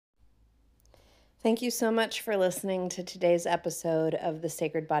Thank you so much for listening to today's episode of the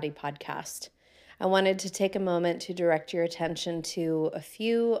Sacred Body Podcast. I wanted to take a moment to direct your attention to a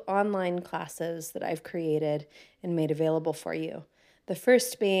few online classes that I've created and made available for you. The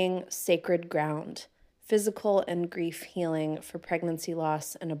first being Sacred Ground, Physical and Grief Healing for Pregnancy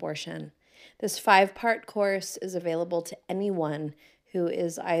Loss and Abortion. This 5-part course is available to anyone who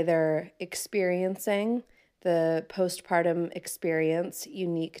is either experiencing the postpartum experience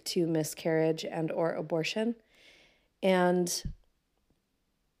unique to miscarriage and or abortion. And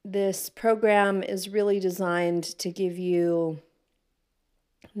this program is really designed to give you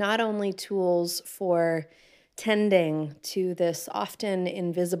not only tools for tending to this often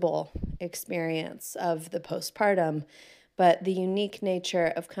invisible experience of the postpartum, but the unique nature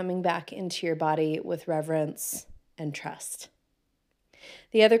of coming back into your body with reverence and trust.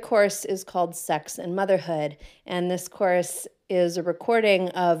 The other course is called Sex and Motherhood, and this course is a recording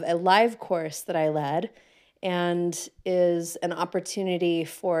of a live course that I led and is an opportunity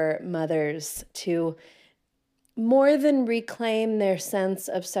for mothers to more than reclaim their sense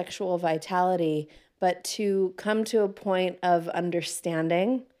of sexual vitality, but to come to a point of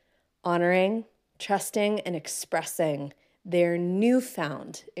understanding, honoring, trusting, and expressing their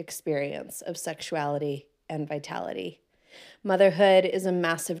newfound experience of sexuality and vitality. Motherhood is a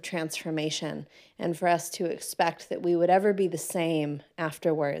massive transformation, and for us to expect that we would ever be the same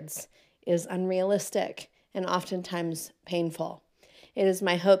afterwards is unrealistic and oftentimes painful. It is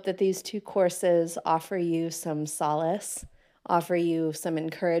my hope that these 2 courses offer you some solace, offer you some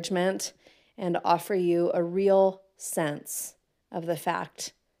encouragement, and offer you a real sense of the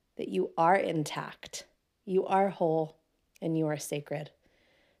fact that you are intact, you are whole, and you are sacred.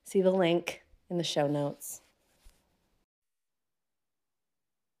 See the link in the show notes.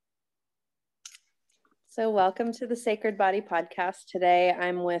 So welcome to the Sacred Body Podcast. Today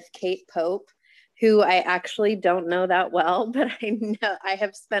I'm with Kate Pope, who I actually don't know that well, but I know I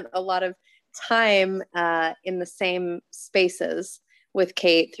have spent a lot of time in the same spaces with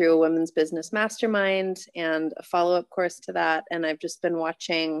Kate through a women's business mastermind and a follow-up course to that. And I've just been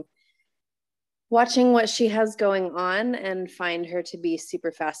watching what she has going on and find her to be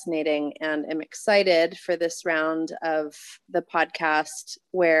super fascinating, and am excited for this round of the podcast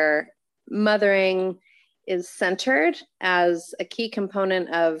where mothering is centered as a key component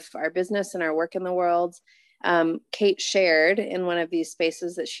of our business and our work in the world. Kate shared in one of these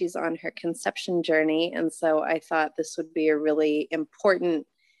spaces that she's on her conception journey. And so I thought this would be a really important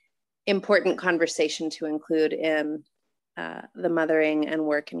conversation to include in the mothering and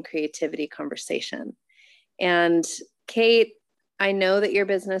work and creativity conversation. And Kate, I know that your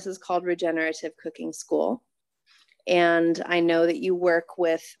business is called Regenerative Cooking School. And I know that you work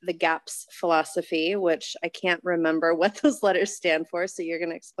with the GAPS philosophy, which I can't remember what those letters stand for. So you're going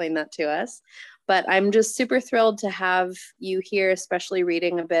to explain that to us. But I'm just super thrilled to have you here, especially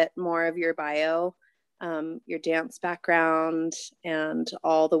reading a bit more of your bio, your dance background, and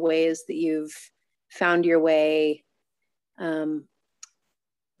all the ways that you've found your way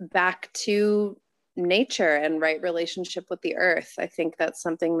back to nature and right relationship with the earth. I think that's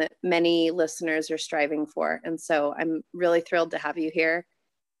something that many listeners are striving for. And so I'm really thrilled to have you here.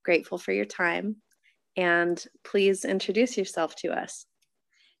 Grateful for your time. And please introduce yourself to us.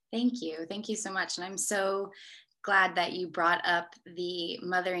 Thank you. Thank you so much. And I'm so glad that you brought up the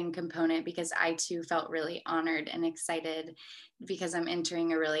mothering component, because I too felt really honored and excited because I'm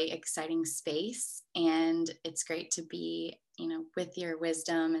entering a really exciting space. And it's great to be, with your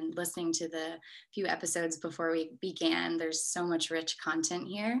wisdom and listening to the few episodes before we began. There's so much rich content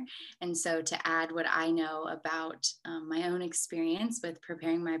here. And so to add what I know about my own experience with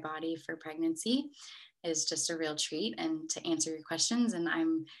preparing my body for pregnancy is just a real treat, and to answer your questions. And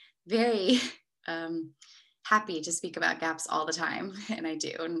I'm very happy to speak about GAPS all the time. And I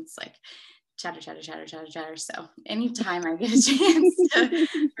do. And it's like chatter. So anytime I get a chance to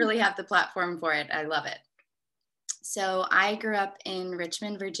really have the platform for it, I love it. So I grew up in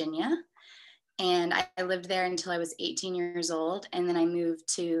Richmond, Virginia, and I lived there until I was 18 years old. And then I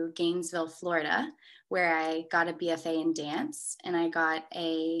moved to Gainesville, Florida, where I got a BFA in dance, and I got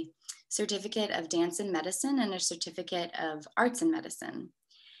a certificate of dance and medicine and a certificate of arts and medicine.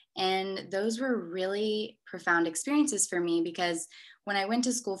 And those were really profound experiences for me, because when I went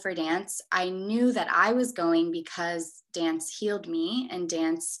to school for dance, I knew that I was going because dance healed me, and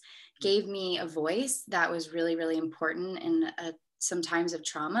dance gave me a voice that was really, really important in some times of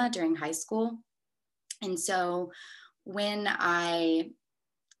trauma during high school. And so when I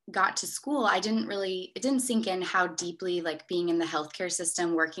got to school, it didn't sink in how deeply, like, being in the healthcare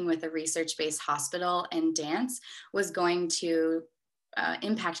system, working with a research-based hospital and dance was going to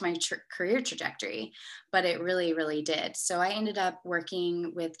impact my career trajectory, but it really, really did. So I ended up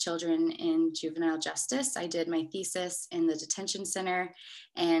working with children in juvenile justice. I did my thesis in the detention center,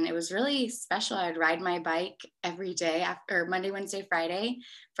 and it was really special. I'd ride my bike every day after Monday, Wednesday, Friday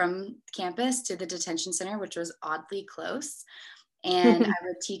from campus to the detention center, which was oddly close. And I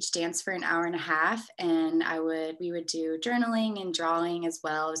would teach dance for an hour and a half, and we would do journaling and drawing as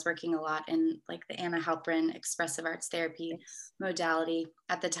well. I was working a lot in like the Anna Halprin expressive arts therapy modality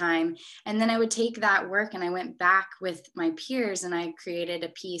at the time. And then I would take that work and I went back with my peers and I created a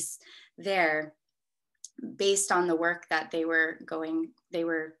piece there based on the work that they were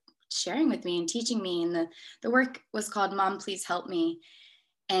sharing with me and teaching me. And the work was called Mom, Please Help Me.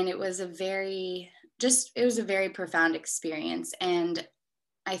 And it was a very profound experience. And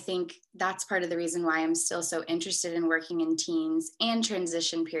I think that's part of the reason why I'm still so interested in working in teens and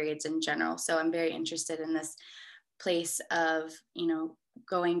transition periods in general. So I'm very interested in this place of,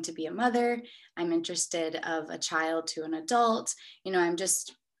 going to be a mother. I'm interested of a child to an adult.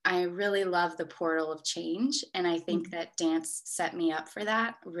 I really love the portal of change. And I think that dance set me up for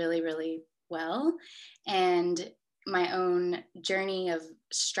that really, really well. And my own journey of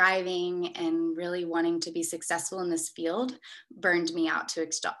striving and really wanting to be successful in this field burned me out to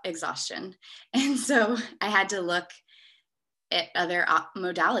exhaustion. And so I had to look at other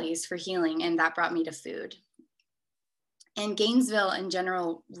modalities for healing, and that brought me to food. And Gainesville in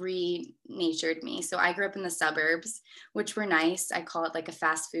general renatured me. So I grew up in the suburbs, which were nice. I call it like a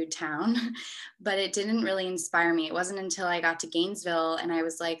fast food town, but it didn't really inspire me. It wasn't until I got to Gainesville and I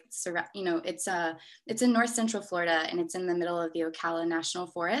was like, it's in North Central Florida and it's in the middle of the Ocala National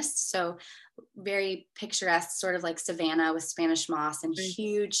Forest. So very picturesque, sort of like savanna with Spanish moss and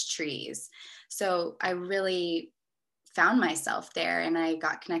huge trees. So I really found myself there and I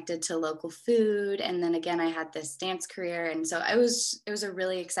got connected to local food. And then again, I had this dance career. And so it was a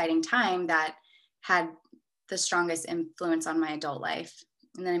really exciting time that had the strongest influence on my adult life.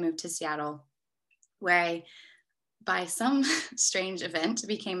 And then I moved to Seattle, where I, by some strange event,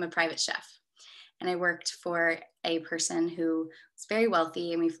 became a private chef. And I worked for a person who was very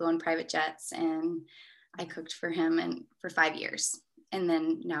wealthy, and we flew on private jets, and I cooked for him and for 5 years. And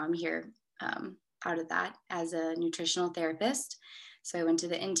then now I'm here out of that as a nutritional therapist. So I went to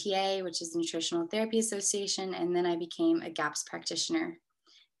the NTA, which is the Nutritional Therapy Association, and then I became a GAPS practitioner.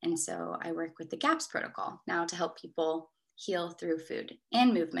 And so I work with the GAPS protocol now to help people heal through food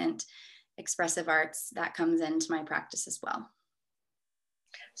and movement, expressive arts, that comes into my practice as well.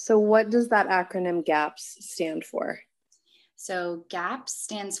 So what does that acronym GAPS stand for? So GAPS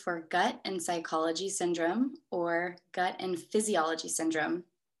stands for Gut and Psychology Syndrome, or Gut and Physiology Syndrome.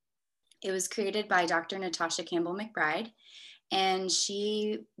 It was created by Dr. Natasha Campbell McBride, and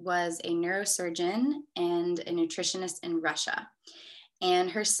she was a neurosurgeon and a nutritionist in Russia.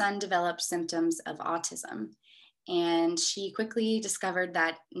 And her son developed symptoms of autism. And she quickly discovered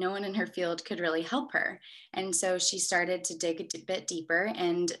that no one in her field could really help her. And so she started to dig a bit deeper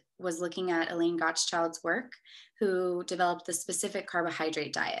and was looking at Elaine Gottschalk's work, who developed the specific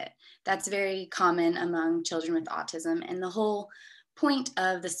carbohydrate diet. That's very common among children with autism. And the whole point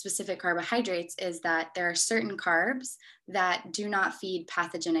of the specific carbohydrates is that there are certain carbs that do not feed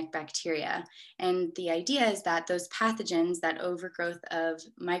pathogenic bacteria. And the idea is that those pathogens, that overgrowth of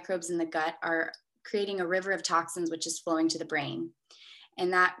microbes in the gut, are creating a river of toxins which is flowing to the brain.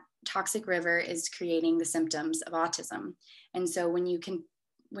 And that toxic river is creating the symptoms of autism. And so when you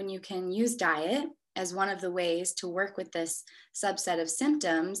can use diet as one of the ways to work with this subset of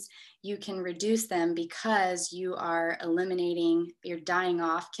symptoms, you can reduce them because you are you're dying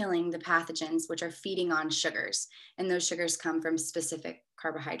off, killing the pathogens which are feeding on sugars. And those sugars come from specific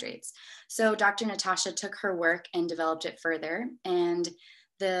carbohydrates. So Dr. Natasha took her work and developed it further. And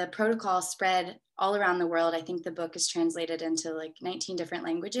the protocol spread all around the world. I think the book is translated into like 19 different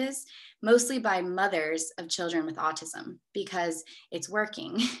languages, mostly by mothers of children with autism, because it's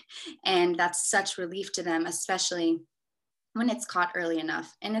working. And that's such relief to them, especially when it's caught early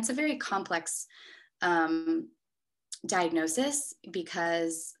enough. And it's a very complex diagnosis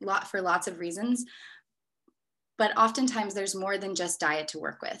because for lots of reasons. But oftentimes there's more than just diet to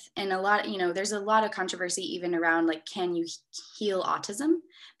work with. And there's a lot of controversy even around like, can you heal autism?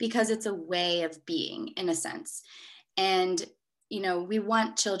 Because it's a way of being in a sense. And, we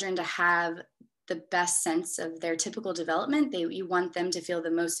want children to have the best sense of their typical development. You want them to feel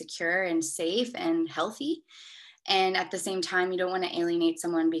the most secure and safe and healthy. And at the same time, you don't want to alienate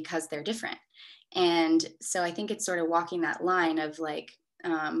someone because they're different. And so I think it's sort of walking that line of like,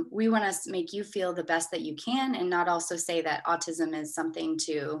 we want to make you feel the best that you can, and not also say that autism is something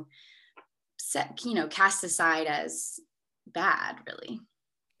to cast aside as bad, really.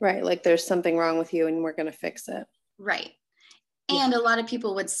 Right. Like there's something wrong with you and we're going to fix it. Right. Yeah. And a lot of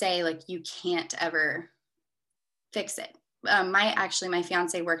people would say like, you can't ever fix it. My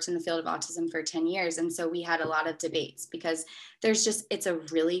fiance worked in the field of autism for 10 years. And so we had a lot of debates because it's a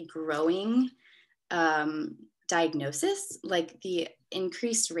really growing um, diagnosis. Like the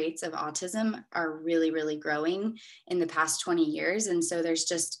increased rates of autism are really, really growing in the past 20 years. And so there's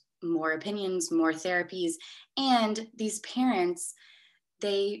just more opinions, more therapies. And these parents,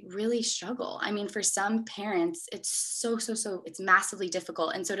 they really struggle. I mean, for some parents, it's it's massively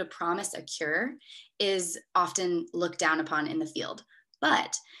difficult. And so to promise a cure is often looked down upon in the field.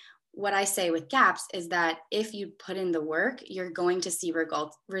 But what I say with GAPS is that if you put in the work, you're going to see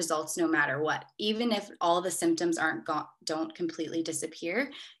results no matter what. Even if all the symptoms don't completely disappear,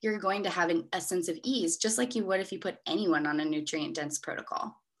 you're going to have a sense of ease, just like you would if you put anyone on a nutrient dense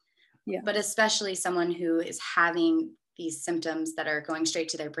protocol. Yeah. But especially someone who is having these symptoms that are going straight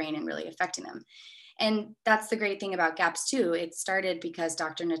to their brain and really affecting them. And that's the great thing about GAPS too. It started because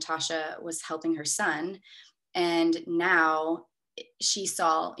Dr. Natasha was helping her son, and now she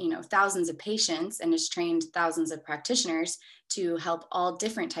saw, thousands of patients and has trained thousands of practitioners to help all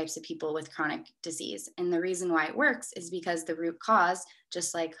different types of people with chronic disease. And the reason why it works is because the root cause,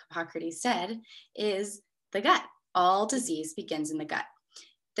 just like Hippocrates said, is the gut. All disease begins in the gut.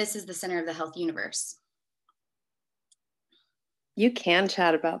 This is the center of the health universe. You can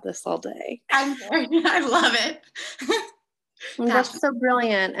chat about this all day. I'm sorry. I love it. That's so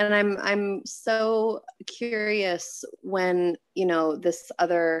brilliant. And I'm so curious when, this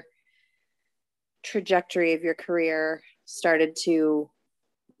other trajectory of your career started to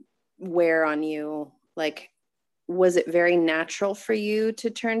wear on you. Like, was it very natural for you to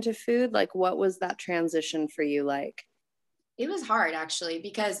turn to food? Like, what was that transition for you like? It was hard actually,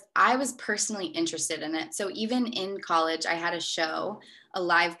 because I was personally interested in it. So even in college, I had a show, a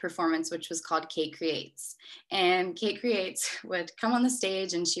live performance, which was called Kate Creates. And Kate Creates would come on the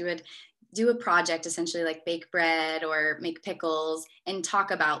stage and she would do a project, essentially like bake bread or make pickles and talk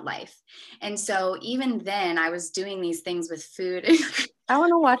about life. And so even then I was doing these things with food. I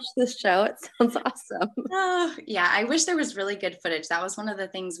want to watch this show. It sounds awesome. Oh, yeah, I wish there was really good footage. That was one of the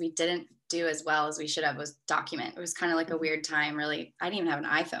things we didn't do as well as we should have, was document. It was kind of like a weird time, really. I didn't even have an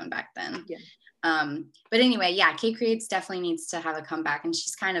iPhone back then. Yeah. But anyway, yeah, Kate Creates definitely needs to have a comeback, and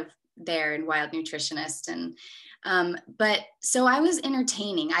she's kind of there in Wild Nutritionist. And but so I was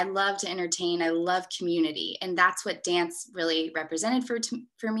entertaining. I love to entertain. I love community, and that's what dance really represented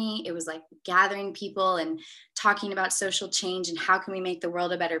for me. It was like gathering people and talking about social change and how can we make the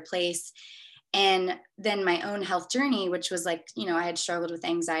world a better place. And then my own health journey, which was like, I had struggled with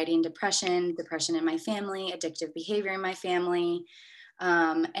anxiety and depression in my family, addictive behavior in my family,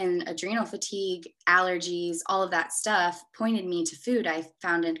 and adrenal fatigue, allergies, all of that stuff pointed me to food. I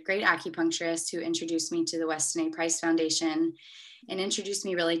found a great acupuncturist who introduced me to the Weston A. Price Foundation and introduced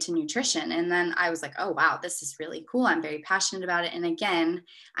me really to nutrition. And then I was like, oh, wow, this is really cool. I'm very passionate about it. And again,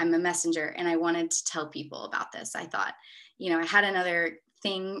 I'm a messenger and I wanted to tell people about this. I thought, I had another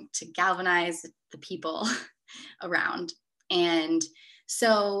thing to galvanize the people around. And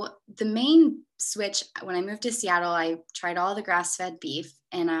so the main switch, when I moved to Seattle, I tried all the grass-fed beef,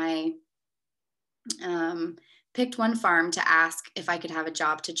 and I picked one farm to ask if I could have a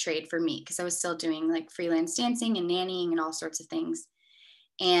job to trade for meat, because I was still doing like freelance dancing and nannying and all sorts of things.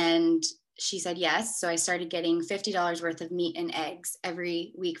 And she said yes. So I started getting $50 worth of meat and eggs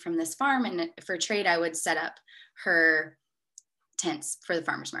every week from this farm. And for trade, I would set up her tents for the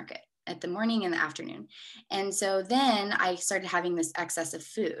farmer's market at the morning and the afternoon. And so then I started having this excess of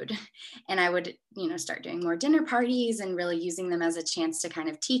food, and I would, start doing more dinner parties and really using them as a chance to kind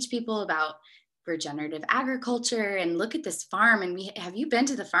of teach people about regenerative agriculture and look at this farm. And have you been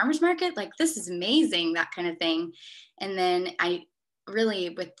to the farmer's market? Like, this is amazing, that kind of thing. And then I really,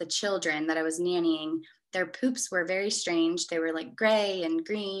 with the children that I was nannying, their poops were very strange. They were like gray and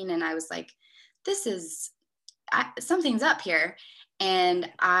green. And I was like, something's up here. And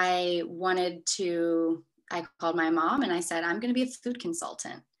I called my mom and I said, I'm going to be a food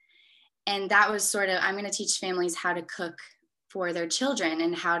consultant. And that was I'm going to teach families how to cook for their children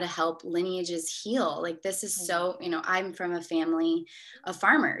and how to help lineages heal. Like, this is so, I'm from a family of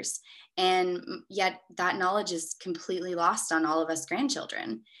farmers, and yet that knowledge is completely lost on all of us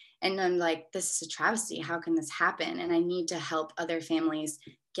grandchildren. And I'm like, this is a travesty. How can this happen? And I need to help other families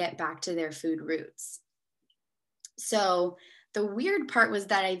get back to their food roots. So the weird part was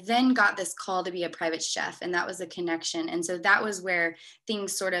that I then got this call to be a private chef, and that was a connection. And so that was where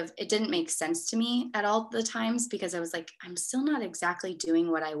things it didn't make sense to me at all the times, because I was like, I'm still not exactly doing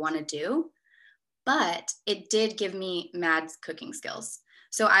what I want to do, but it did give me mad cooking skills.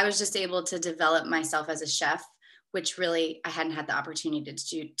 So I was just able to develop myself as a chef, which really I hadn't had the opportunity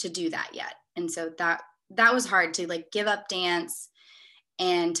to do that yet. And so that was hard to like give up dance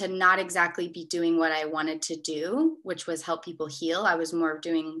and to not exactly be doing what I wanted to do, which was help people heal. I was more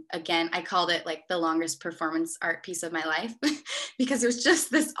doing, again, I called it like the longest performance art piece of my life because it was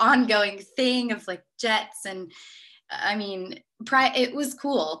just this ongoing thing of like jets. And I mean, it was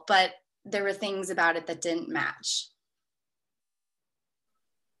cool, but there were things about it that didn't match.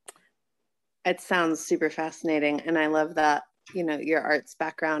 It sounds super fascinating. And I love that, your arts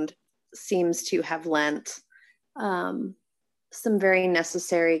background seems to have lent some very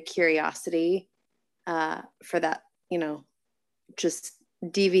necessary curiosity for that, just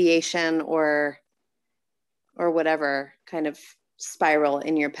deviation or whatever kind of spiral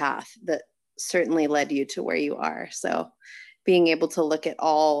in your path that certainly led you to where you are. So being able to look at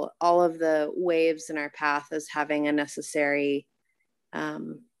all of the waves in our path as having a necessary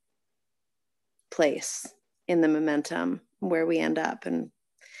place in the momentum where we end up. And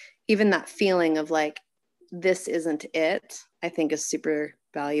even that feeling of like, this isn't it, I think is super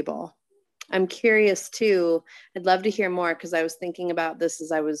valuable. I'm curious too. I'd love to hear more because I was thinking about this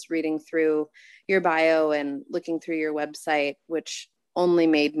as I was reading through your bio and looking through your website, which only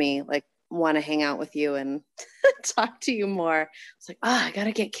made me like want to hang out with you and talk to you more. It's like, I got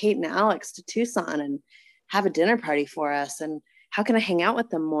to get Kate and Alex to Tucson and have a dinner party for us. And how can I hang out with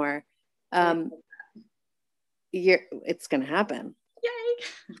them more? It's going to happen. Yay!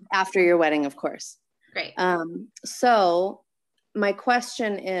 After your wedding, of course. Great. So my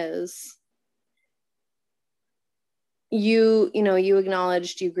question is, you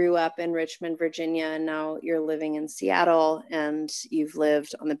acknowledged you grew up in Richmond, Virginia, and now you're living in Seattle, and you've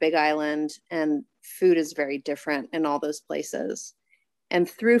lived on the Big Island, and food is very different in all those places. And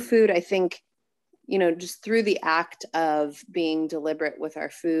through food, I think, just through the act of being deliberate with our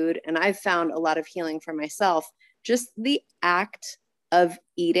food, and I've found a lot of healing for myself, just the act of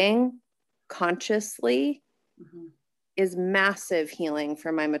eating consciously is massive healing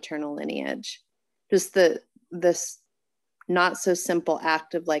for my maternal lineage. Just this not so simple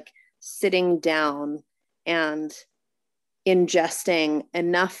act of like sitting down and ingesting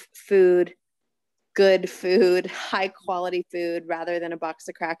enough food, good food, high quality food, rather than a box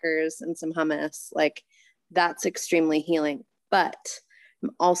of crackers and some hummus. Like, that's extremely healing. But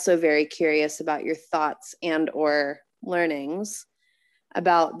I'm also very curious about your thoughts and or learnings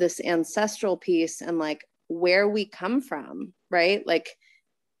about this ancestral piece and like where we come from, right? Like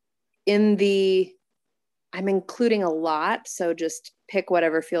I'm including a lot, so just pick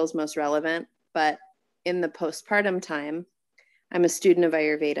whatever feels most relevant. But in the postpartum time, I'm a student of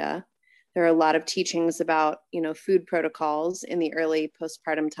Ayurveda. There are a lot of teachings about, food protocols in the early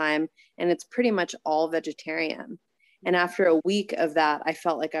postpartum time, and it's pretty much all vegetarian. And after a week of that, I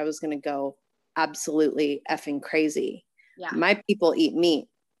felt like I was going to go absolutely effing crazy. Yeah. My people eat meat.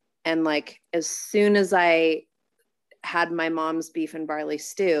 And like, as soon as I had my mom's beef and barley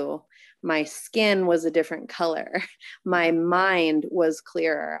stew, my skin was a different color. My mind was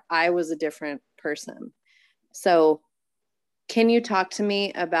clearer. I was a different person. So can you talk to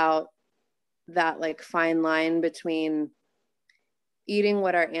me about that like fine line between eating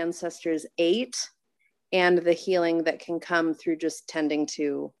what our ancestors ate and the healing that can come through just tending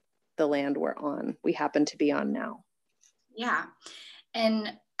to the land we happen to be on now? Yeah.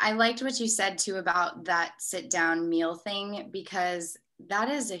 And I liked what you said too about that sit down meal thing, because that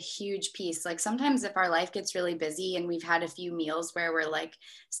is a huge piece. Like sometimes if our life gets really busy and we've had a few meals where we're like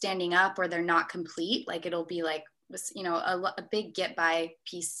standing up or they're not complete, like it'll be like, a big get by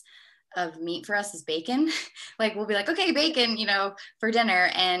piece of meat for us is bacon. Like we'll be like, okay, bacon, for dinner.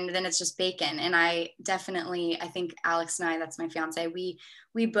 And then it's just bacon. And I think Alex and I, that's my fiance,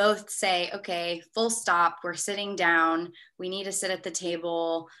 we both say, okay, full stop. We're sitting down. We need to sit at the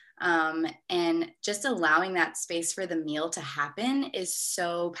table. And just allowing that space for the meal to happen is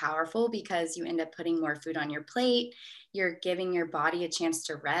so powerful because you end up putting more food on your plate. You're giving your body a chance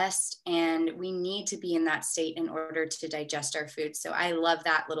to rest, and we need to be in that state in order to digest our food. So I love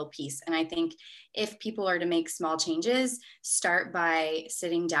that little piece. And I think if people are to make small changes, start by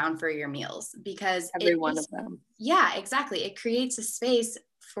sitting down for your meals, because every one of them. Yeah, exactly. It creates a space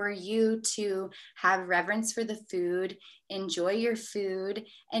for you to have reverence for the food, enjoy your food,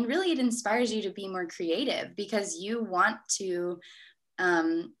 and really it inspires you to be more creative because you want to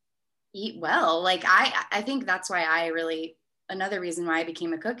eat well. Like I think that's why another reason why I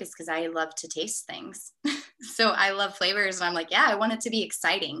became a cook is because I love to taste things. So I love flavors and I'm like, yeah, I want it to be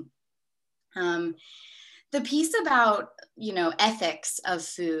exciting. The piece about, ethics of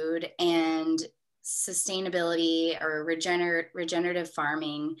food and sustainability or regenerative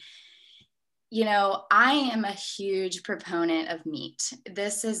farming, you know, I am a huge proponent of meat.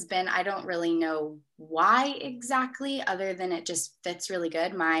 This has been, I don't really know why exactly, other than it just fits really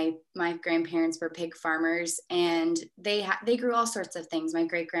good. My grandparents were pig farmers, and they grew all sorts of things. My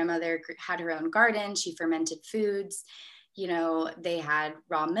great grandmother had her own garden. She fermented foods. You know, they had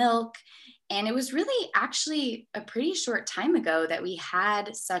raw milk. And it was really actually a pretty short time ago that we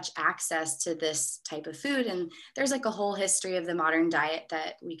had such access to this type of food. And there's like a whole history of the modern diet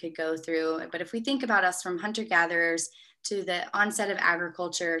that we could go through. But if we think about us from hunter gatherers to the onset of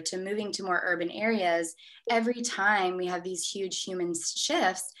agriculture to moving to more urban areas, every time we have these huge human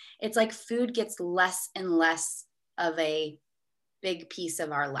shifts, it's like food gets less and less of a big piece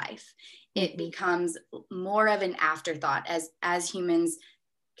of our life. It becomes more of an afterthought as humans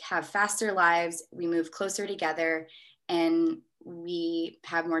have faster lives, we move closer together, and we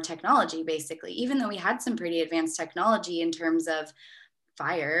have more technology, basically, even though we had some pretty advanced technology in terms of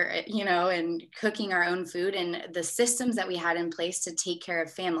fire, you know, and cooking our own food and the systems that we had in place to take care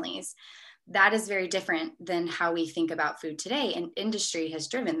of families. That is very different than how we think about food today. And industry has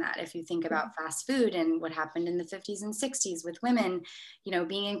driven that. If you think about fast food and what happened in the 50s and 60s with women, you know,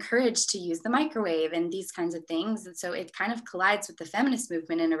 being encouraged to use the microwave and these kinds of things. And so it kind of collides with the feminist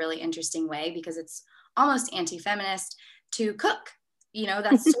movement in a really interesting way, because it's almost anti-feminist to cook. You know,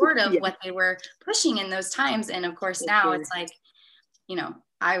 that's sort of what they were pushing in those times. And of course, now it's like, you know,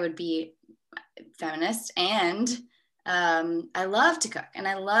 I would be feminist, and I love to cook, and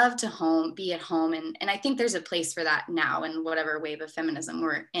I love to be at home. And I think there's a place for that now in whatever wave of feminism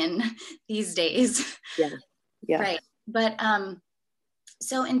we're in these days. Yeah. Right. But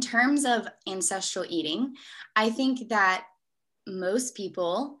so in terms of ancestral eating, I think that most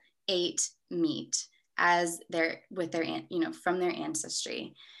people ate meat you know, from their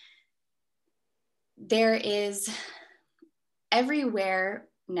ancestry. There is everywhere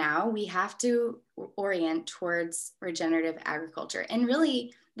now we have to orient towards regenerative agriculture. And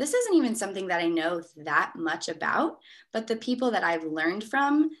really, this isn't even something that I know that much about, but the people that I've learned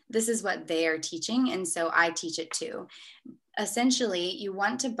from, this is what they are teaching. And so I teach it too. Essentially, you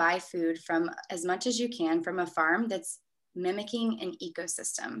want to buy food from, as much as you can, from a farm that's mimicking an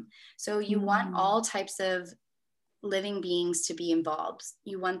ecosystem. So you want all types of living beings to be involved.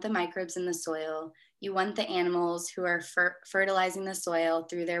 You want the microbes in the soil. You want the animals who are fertilizing the soil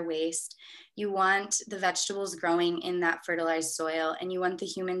through their waste. You want the vegetables growing in that fertilized soil, and you want the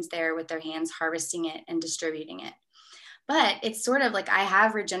humans there with their hands harvesting it and distributing it. But it's sort of like, I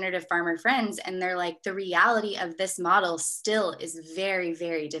have regenerative farmer friends, and they're like, the reality of this model still is very,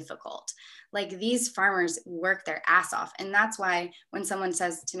 very difficult. Like, these farmers work their ass off. And that's why when someone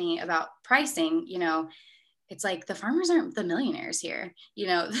says to me about pricing, you know, it's like, the farmers aren't the millionaires here. You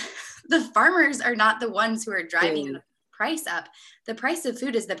know, the farmers are not the ones who are driving the price up. The price of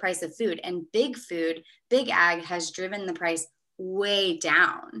food is the price of food, and big food, big ag has driven the price way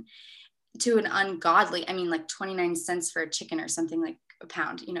down to an ungodly, I mean, like 29 cents for a chicken or something, like a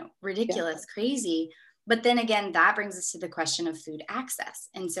pound, you know, ridiculous, crazy. But then again, that brings us to the question of food access.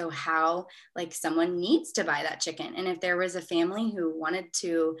 And so how, like, someone needs to buy that chicken. And if there was a family who wanted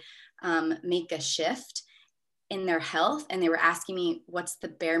to make a shift in their health, and they were asking me what's the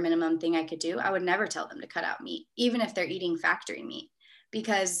bare minimum thing I could do, I would never tell them to cut out meat, even if they're eating factory meat,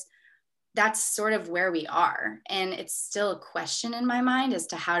 because that's sort of where we are. And it's still a question in my mind as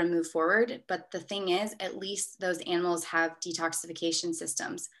to how to move forward. But the thing is, at least those animals have detoxification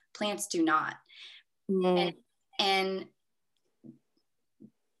systems. Plants do not. And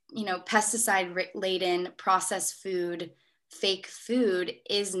you know, pesticide laden processed food, fake food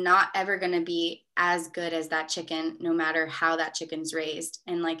is not ever going to be as good as that chicken, no matter how that chicken's raised.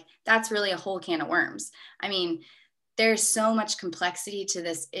 And like, that's really a whole can of worms. I mean, there's so much complexity to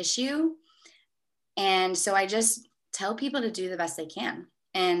this issue. And so I just tell people to do the best they can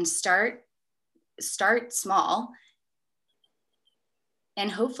and start small. And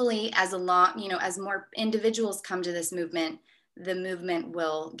hopefully, as more individuals come to this movement, the movement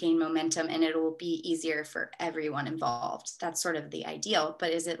will gain momentum, and it will be easier for everyone involved. That's sort of the ideal.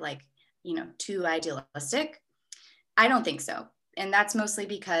 But is it, like, you know, too idealistic? I don't think so. And that's mostly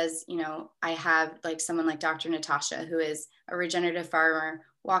because, you know, I have like someone like Dr. Natasha, who is a regenerative farmer,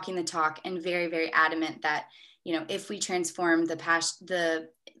 walking the talk, and very, very adamant that, you know, if we transform the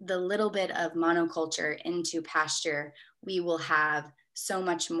little bit of monoculture into pasture, we will have so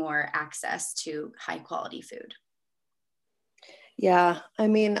much more access to high quality food. Yeah, I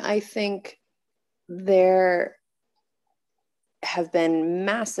mean, I think there have been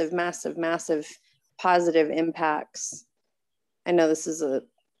massive, massive, massive positive impacts. I know this is a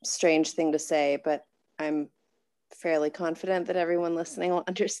strange thing to say, but I'm fairly confident that everyone listening will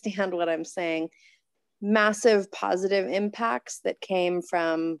understand what I'm saying. Massive positive impacts that came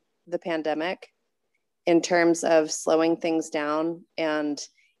from the pandemic in terms of slowing things down, and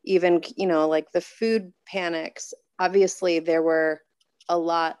even, like the food panics. Obviously, there were a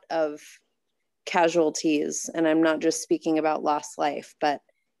lot of casualties, and I'm not just speaking about lost life, but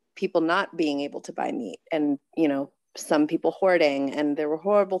people not being able to buy meat, and, some people hoarding, and there were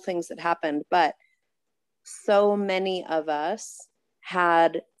horrible things that happened. But so many of us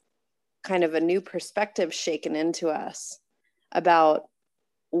had kind of a new perspective shaken into us about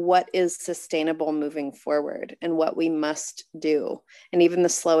what is sustainable moving forward and what we must do. And even the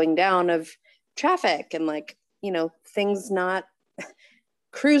slowing down of traffic, and like, things not,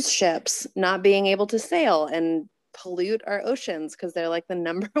 cruise ships not being able to sail and pollute our oceans because they're like the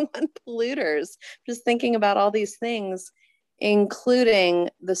number one polluters. Just thinking about all these things, including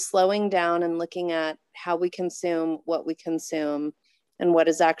the slowing down and looking at how we consume what we consume and what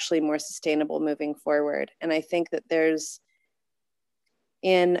is actually more sustainable moving forward. And I think that there's,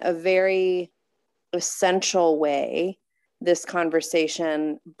 in a very essential way, this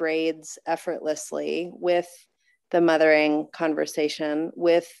conversation braids effortlessly with the mothering conversation,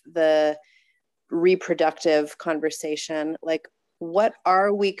 with the reproductive conversation. Like, what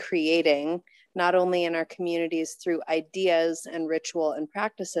are we creating, not only in our communities through ideas and ritual and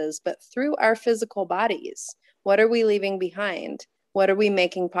practices, but through our physical bodies? What are we leaving behind? What are we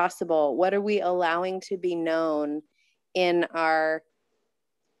making possible? What are we allowing to be known in our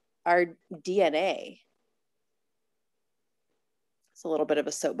DNA? It's a little bit of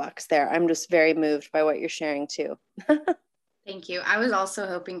a soapbox there. I'm just very moved by what you're sharing too. Thank you. I was also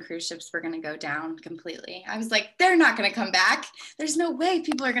hoping cruise ships were going to go down completely. I was like, they're not going to come back. There's no way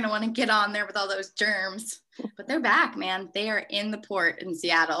people are going to want to get on there with all those germs. But they're back, man. They are in the port in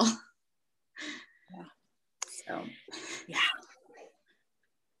Seattle. Yeah. So, yeah.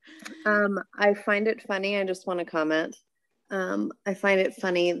 I find it funny. I just want to comment. I find it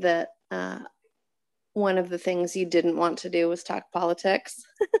funny that one of the things you didn't want to do was talk politics.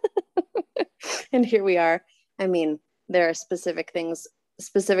 And here we are. I mean, there are specific things,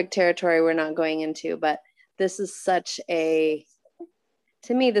 specific territory we're not going into, but this is to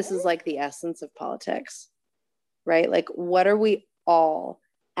me, this is like the essence of politics, right? Like, what are we all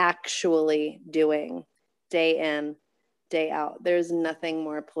actually doing day in, day out? There's nothing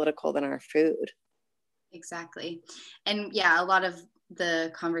more political than our food. Exactly. And yeah, a lot of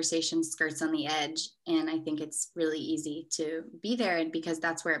the conversation skirts on the edge. And I think it's really easy to be there because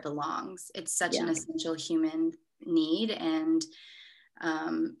that's where it belongs. It's such an essential human need. And,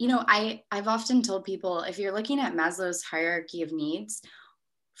 I've often told people, if you're looking at Maslow's hierarchy of needs,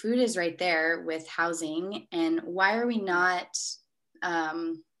 food is right there with housing. And why are we not,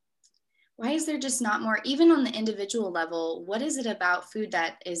 why is there just not more, even on the individual level, what is it about food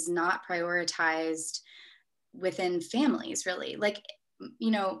that is not prioritized within families, really? Like,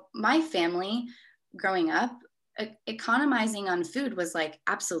 my family growing up, economizing on food was like,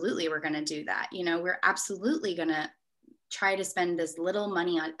 absolutely, we're going to do that. We're absolutely going to try to spend as little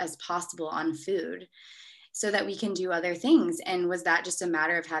money as possible on food so that we can do other things. And was that just a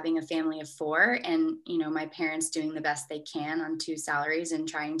matter of having a family of 4 and, my parents doing the best they can on 2 salaries and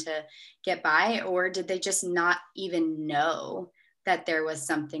trying to get by? Or did they just not even know that there was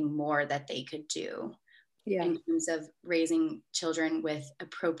something more that they could do? In terms of raising children with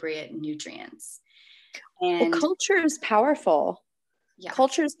appropriate nutrients. And culture is powerful. Yeah.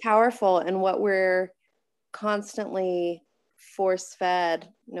 Culture is powerful, and what we're constantly force fed,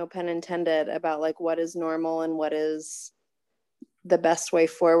 no pun intended, about like what is normal and what is the best way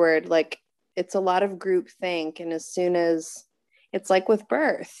forward. Like, it's a lot of group think. And as soon as, it's like with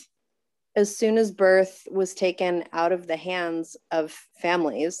birth, as soon as birth was taken out of the hands of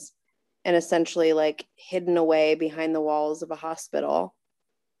families and essentially like hidden away behind the walls of a hospital,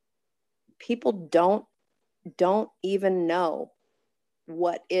 people don't even know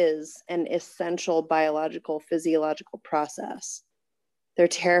what is an essential biological, physiological process. They're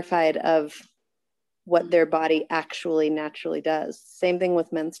terrified of what their body actually naturally does. Same thing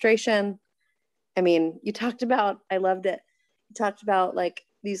with menstruation. I mean, you talked about, I loved it. You talked about like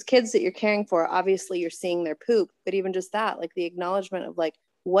these kids that you're caring for. Obviously you're seeing their poop, but even just that, like the acknowledgement of like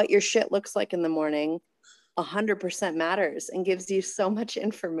what your shit looks like in the morning 100% matters and gives you so much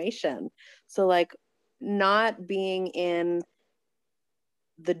information. So like, not being in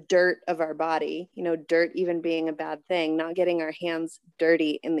the dirt of our body, dirt even being a bad thing, not getting our hands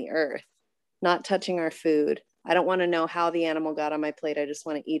dirty in the earth, not touching our food. I don't want to know how the animal got on my plate. I just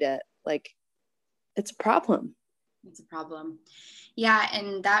want to eat it. Like, it's a problem. It's a problem. Yeah.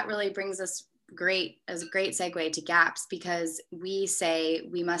 And that really brings us as a great segue to GAPS, because we say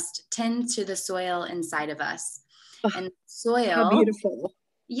we must tend to the soil inside of us. Oh, And how soil, beautiful.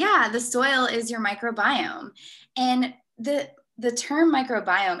 yeah, the soil is your microbiome. And the term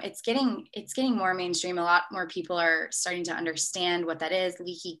microbiome, it's getting more mainstream. A lot more people are starting to understand what that is.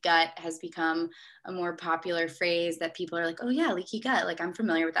 Leaky gut has become a more popular phrase that people are like, oh yeah, leaky gut. Like, I'm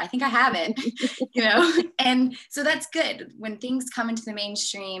familiar with that. I think I have it, And so that's good. When things come into the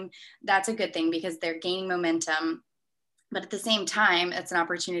mainstream, that's a good thing because they're gaining momentum. But at the same time, it's an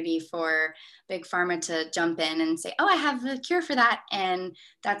opportunity for big pharma to jump in and say, oh, I have a cure for that. And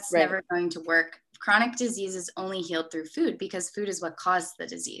that's Right. never going to work. Chronic disease is only healed through food because food is what caused the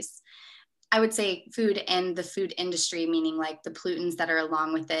disease. I would say food and the food industry, meaning like the pollutants that are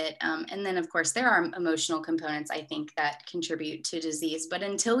along with it. And then, of course, there are emotional components, I think, that contribute to disease. But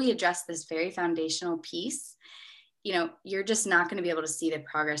until we address this very foundational piece, you're just not going to be able to see the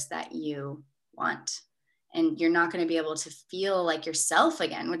progress that you want. And you're not going to be able to feel like yourself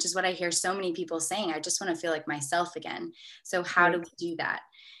again, which is what I hear so many people saying. I just want to feel like myself again. So how do we do that?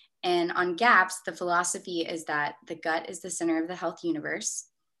 And on GAPS, the philosophy is that the gut is the center of the health universe.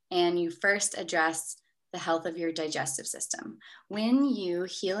 And you first address the health of your digestive system. When you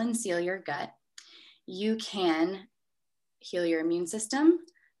heal and seal your gut, you can heal your immune system,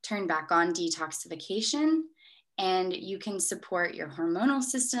 turn back on detoxification, and you can support your hormonal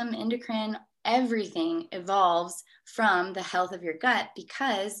system, endocrine, everything evolves from the health of your gut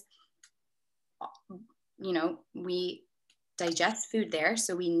because, we digest food there.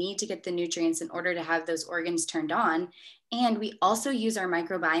 So we need to get the nutrients in order to have those organs turned on. And we also use our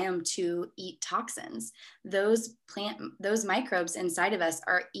microbiome to eat toxins. Those microbes inside of us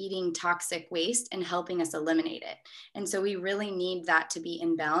are eating toxic waste and helping us eliminate it. And so we really need that to be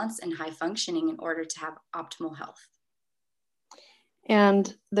in balance and high functioning in order to have optimal health.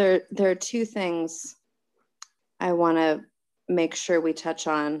 And there are two things I want to make sure we touch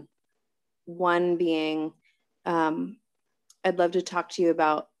on. One being, I'd love to talk to you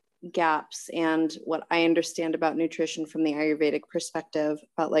about GAPS and what I understand about nutrition from the Ayurvedic perspective,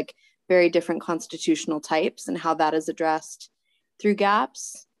 about like very different constitutional types and how that is addressed through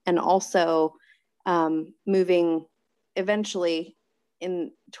GAPS, and also moving eventually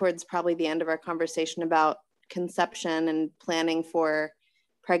in towards probably the end of our conversation about conception and planning for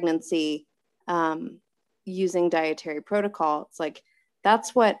pregnancy, using dietary protocol. It's like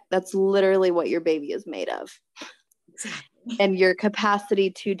that's literally what your baby is made of. And your capacity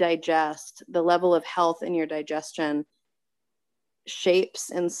to digest, the level of health in your digestion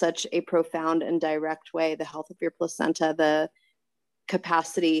shapes in such a profound and direct way the health of your placenta, the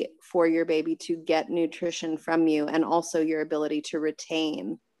capacity for your baby to get nutrition from you, and also your ability to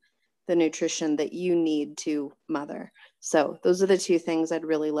retain the nutrition that you need to mother. So those are the two things I'd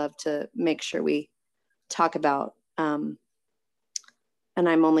really love to make sure we talk about. And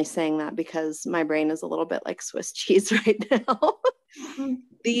I'm only saying that because my brain is a little bit like Swiss cheese right now.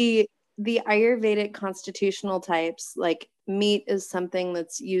 The Ayurvedic constitutional types, like meat is something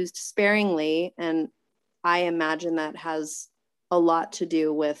that's used sparingly. And I imagine that has a lot to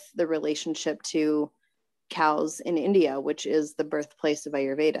do with the relationship to cows in India, which is the birthplace of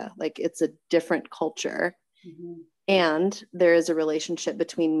Ayurveda. Like it's a different culture. Mm-hmm. And there is a relationship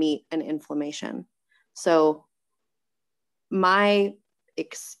between meat and inflammation. So my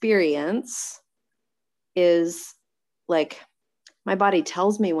experience is like my body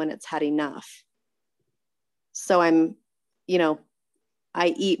tells me when it's had enough. So I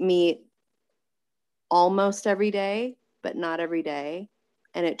eat meat almost every day, but not every day.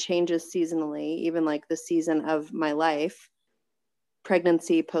 And it changes seasonally, even like the season of my life,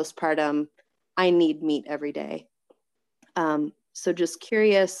 pregnancy, postpartum, I need meat every day. So just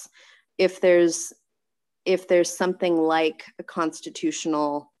curious if there's something like a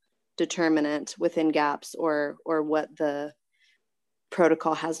constitutional determinant within GAPS, or what the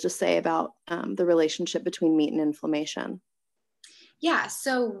protocol has to say about the relationship between meat and inflammation. Yeah,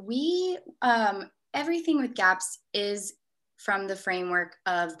 so everything with GAPS is from the framework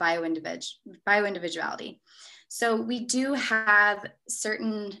of bioindividuality. So we do have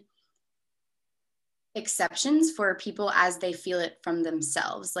certain exceptions for people as they feel it from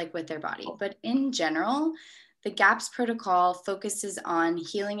themselves, like with their body. But in general, the GAPS protocol focuses on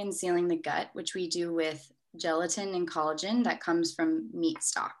healing and sealing the gut, which we do with gelatin and collagen that comes from meat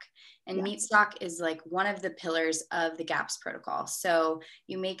stock. And meat stock is like one of the pillars of the GAPS protocol. So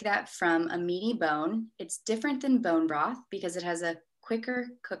you make that from a meaty bone. It's different than bone broth because it has a quicker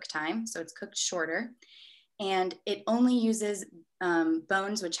cook time. So it's cooked shorter. And it only uses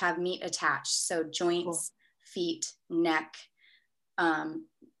bones which have meat attached. So joints, feet, neck,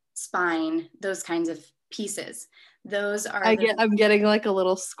 spine, those kinds of pieces. Those are I'm getting like a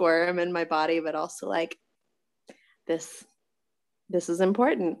little squirm in my body, but also like this is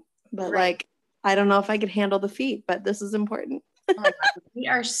important. But right. like I don't know if I could handle the feet, but this is important. Oh my God, the feet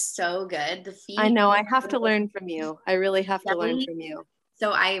are so good. The I feet. know I have to learn from you. I really have to learn Jelly. from you.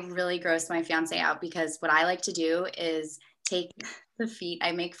 So I really gross my fiance out because what I like to do is take the feet.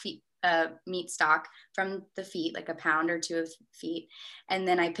 I make meat stock from the feet, like a pound or two of feet, and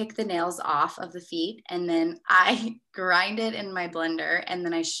then I pick the nails off of the feet, and then I grind it in my blender, and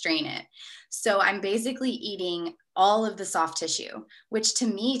then I strain it. So I'm basically eating all of the soft tissue, which to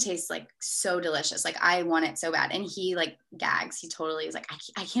me tastes like so delicious. Like I want it so bad. And he like gags. He totally is like,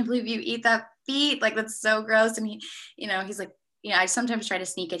 I can't believe you eat that feet. Like that's so gross. And he, he's like, I sometimes try to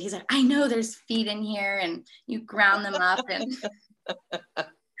sneak it. He's like, I know there's feet in here and you ground them up. And I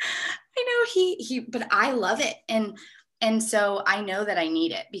know but I love it. And so I know that I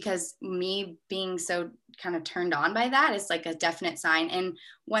need it because me being so kind of turned on by that is like a definite sign. And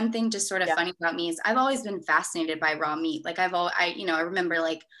one thing just sort of funny about me is I've always been fascinated by raw meat. Like I remember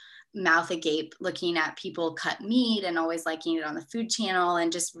like mouth agape looking at people cut meat and always liking it on the food channel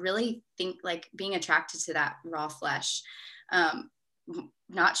and just really think like being attracted to that raw flesh.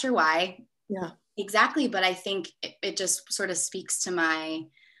 Not sure why exactly, but I think it just sort of speaks to my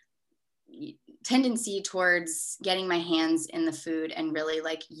tendency towards getting my hands in the food and really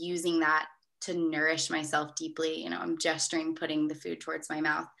like using that to nourish myself deeply. I'm gesturing, putting the food towards my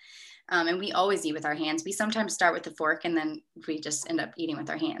mouth. And we always eat with our hands. We sometimes start with the fork and then we just end up eating with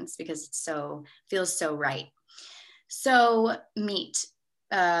our hands because feels so right. So meat.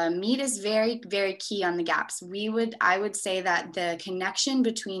 Meat is very, very key on the GAPS. I would say that the connection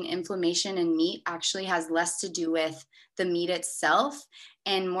between inflammation and meat actually has less to do with the meat itself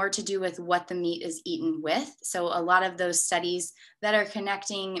and more to do with what the meat is eaten with. So a lot of those studies that are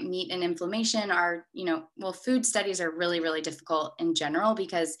connecting meat and inflammation are, food studies are really, really difficult in general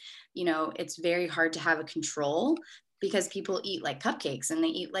because, it's very hard to have a control because people eat like cupcakes and they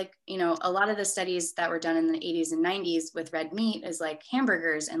eat like, a lot of the studies that were done in the 80s and 90s with red meat is like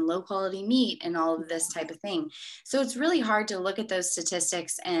hamburgers and low quality meat and all of this type of thing. So it's really hard to look at those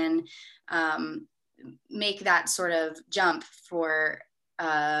statistics and make that sort of jump for,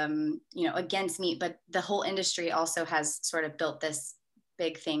 against meat. But the whole industry also has sort of built this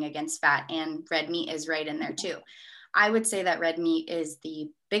big thing against fat, and red meat is right in there too. I would say that red meat is the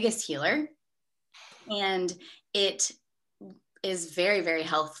biggest healer. And it is very, very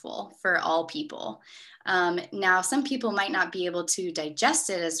healthful for all people. Now, some people might not be able to digest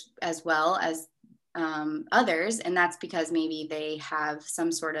it as well as others, and that's because maybe they have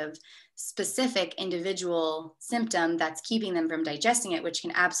some sort of specific individual symptom that's keeping them from digesting it, which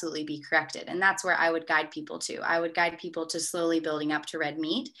can absolutely be corrected. And that's where I would guide people to. I would guide people to slowly building up to red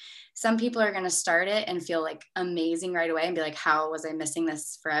meat. Some people are going to start it and feel like amazing right away and be like, how was I missing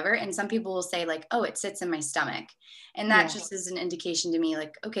this forever? And some people will say like, oh, it sits in my stomach. And that just is an indication to me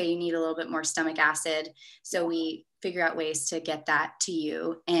like, okay, you need a little bit more stomach acid. So we figure out ways to get that to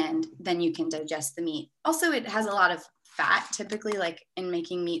you and then you can digest the meat. Also, it has a lot of fat. Typically, like in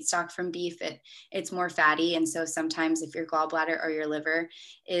making meat stock from beef, it's more fatty. And so sometimes if your gallbladder or your liver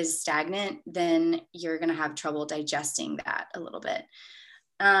is stagnant, then you're going to have trouble digesting that a little bit.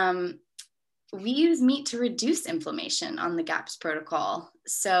 We use meat to reduce inflammation on the GAPS protocol.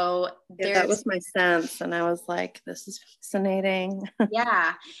 So that was my sense. And I was like, this is fascinating.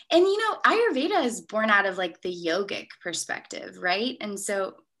 Yeah. And, Ayurveda is born out of like the yogic perspective, right? And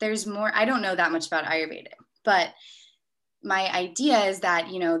so there's more, I don't know that much about Ayurveda, but my idea is that,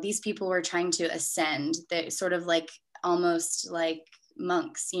 these people were trying to ascend. They're sort of like almost like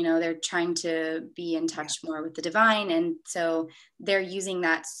monks, they're trying to be in touch more with the divine. And so they're using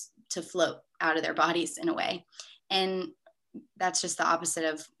that to float out of their bodies in a way. And that's just the opposite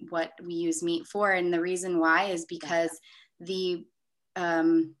of what we use meat for. And the reason why is because the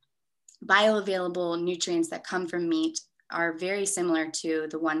bioavailable nutrients that come from meat are very similar to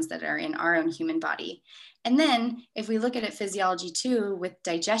the ones that are in our own human body. And then if we look at it physiology too, with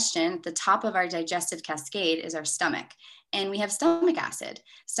digestion, at the top of our digestive cascade is our stomach. And we have stomach acid.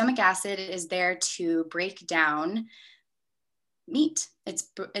 Stomach acid is there to break down meat.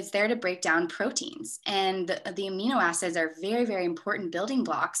 It's there to break down proteins. And the amino acids are very, very important building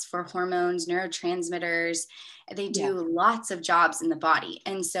blocks for hormones, neurotransmitters. They do lots of jobs in the body.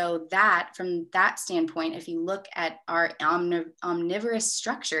 And so that, from that standpoint, if you look at our omnivorous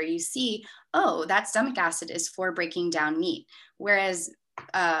structure, you see, oh, that stomach acid is for breaking down meat. Whereas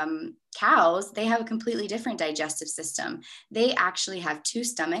cows, they have a completely different digestive system. They actually have two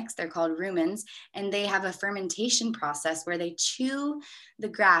stomachs. They're called rumens, and they have a fermentation process where they chew the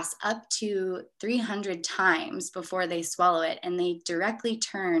grass up to 300 times before they swallow it, and they directly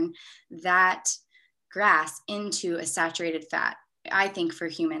turn that grass into a saturated fat, I think, for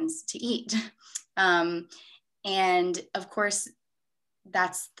humans to eat. And of course,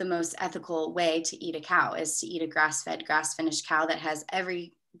 that's the most ethical way to eat a cow, is to eat a grass-fed, grass-finished cow that has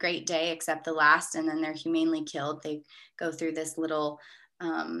every great day except the last, and then they're humanely killed. They go through this little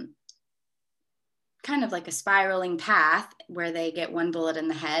kind of like a spiraling path where they get one bullet in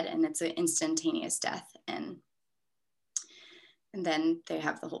the head, and it's an instantaneous death. And then they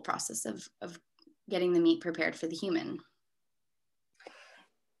have the whole process of getting the meat prepared for the human.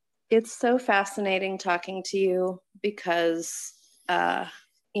 It's so fascinating talking to you because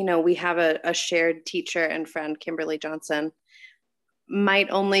we have a shared teacher and friend, Kimberly Johnson. Might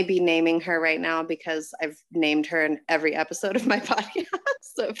only be naming her right now because I've named her in every episode of my podcast.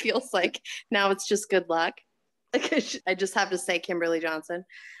 So it feels like now it's just good luck. Like I just have to say Kimberly Johnson.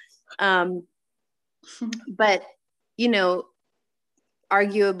 But,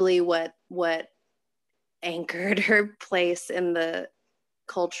 arguably what anchored her place in the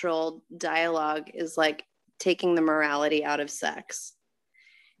cultural dialogue is like taking the morality out of sex.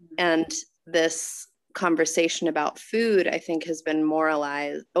 And this conversation about food, I think, has been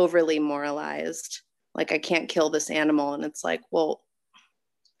overly moralized. Like, I can't kill this animal. And it's like, well,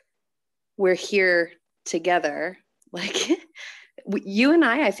 we're here together. Like, you and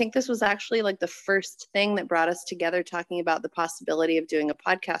I think this was actually like the first thing that brought us together, talking about the possibility of doing a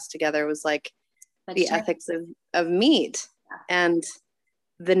podcast together, was like the ethics of meat and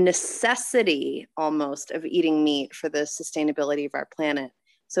the necessity almost of eating meat for the sustainability of our planet.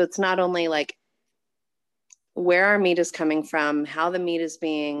 So it's not only like where our meat is coming from, how the meat is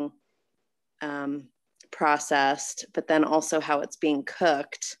being processed, but then also how it's being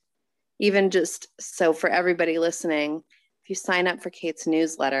cooked. Even just so for everybody listening, if you sign up for Kate's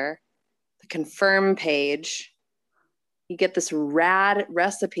newsletter, the Confirm page, you get this rad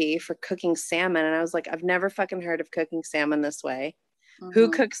recipe for cooking salmon. And I was like, I've never fucking heard of cooking salmon this way. Mm-hmm.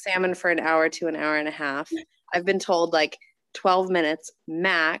 Who cooks salmon for an hour to an hour and a half? I've been told like 12 minutes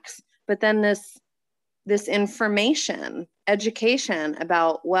max. But then this information, education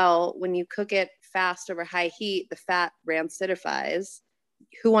about, well, when you cook it fast over high heat, the fat rancidifies.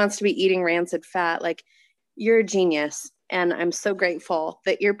 Who wants to be eating rancid fat? Like, you're a genius. And I'm so grateful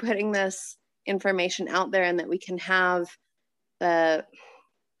that you're putting this information out there and that we can have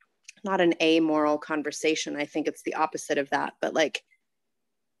not an amoral conversation. I think it's the opposite of that, but like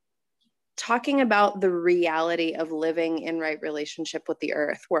talking about the reality of living in right relationship with the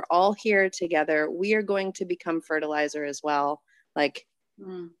earth. We're all here together. We are going to become fertilizer as well. Like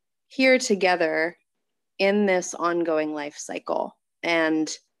here together in this ongoing life cycle.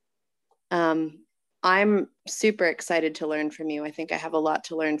 And I'm super excited to learn from you. I think I have a lot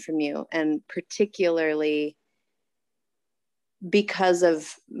to learn from you, and particularly because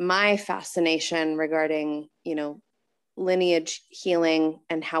of my fascination regarding, lineage healing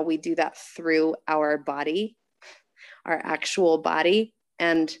and how we do that through our body, our actual body.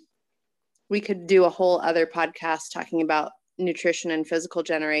 And we could do a whole other podcast talking about nutrition and physical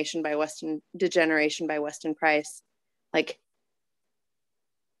degeneration by Weston Price. Like,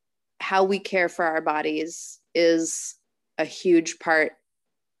 how we care for our bodies is a huge part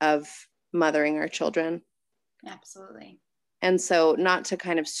of mothering our children. Absolutely. And so, not to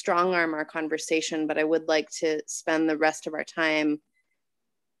kind of strong arm our conversation, but I would like to spend the rest of our time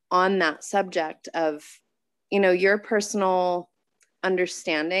on that subject of, your personal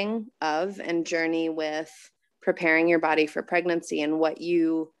understanding of and journey with preparing your body for pregnancy, and what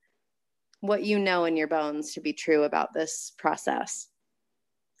you know in your bones to be true about this process.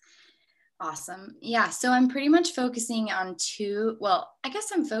 Awesome. Yeah. So I'm pretty much focusing on I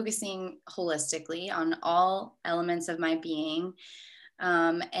guess I'm focusing holistically on all elements of my being.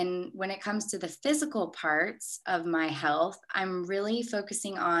 And when it comes to the physical parts of my health, I'm really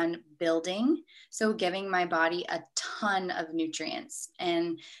focusing on building. So giving my body a ton of nutrients,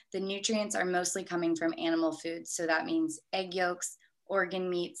 and the nutrients are mostly coming from animal foods. So that means egg yolks, organ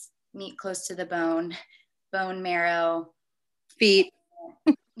meats, meat close to the bone, bone marrow, feet,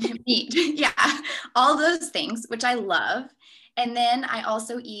 meat. Yeah. All those things, which I love. And then I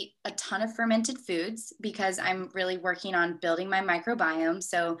also eat a ton of fermented foods because I'm really working on building my microbiome.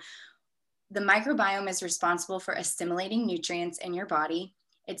 So the microbiome is responsible for assimilating nutrients in your body.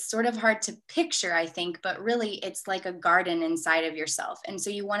 It's sort of hard to picture, I think, but really it's like a garden inside of yourself. And so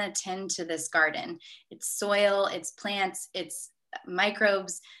you want to tend to this garden. It's soil, it's plants, it's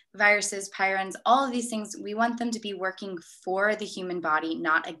microbes, viruses, pyrans, all of these things, we want them to be working for the human body,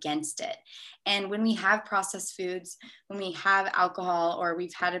 not against it. And when we have processed foods, when we have alcohol, or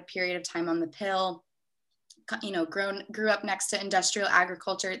we've had a period of time on the pill, grew up next to industrial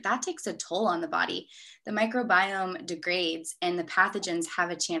agriculture, that takes a toll on the body. The microbiome degrades and the pathogens have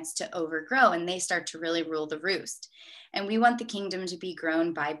a chance to overgrow, and they start to really rule the roost. And we want the kingdom to be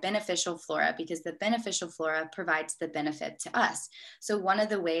grown by beneficial flora, because the beneficial flora provides the benefit to us. So one of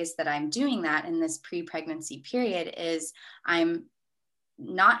the ways that I'm doing that in this pre-pregnancy period is I'm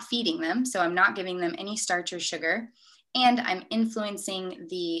not feeding them. So I'm not giving them any starch or sugar. And I'm influencing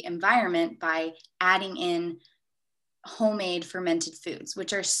the environment by adding in homemade fermented foods,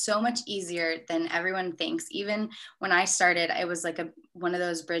 which are so much easier than everyone thinks. Even when I started, I was like one of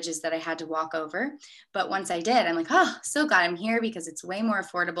those bridges that I had to walk over. But once I did, I'm like, oh, so glad I'm here, because it's way more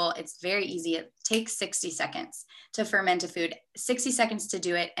affordable. It's very easy. It takes 60 seconds to ferment a food, 60 seconds to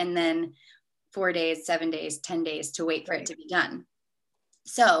do it, and then 4 days, 7 days, 10 days to wait for it to be done.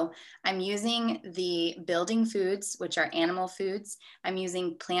 So I'm using the building foods, which are animal foods. I'm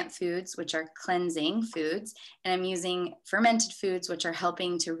using plant foods, which are cleansing foods. And I'm using fermented foods, which are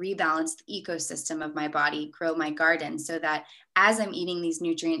helping to rebalance the ecosystem of my body, grow my garden, so that as I'm eating these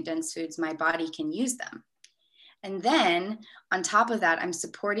nutrient dense foods, my body can use them. And then on top of that, I'm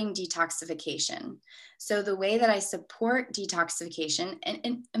supporting detoxification. So the way that I support detoxification,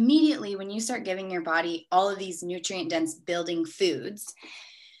 and immediately when you start giving your body all of these nutrient dense building foods,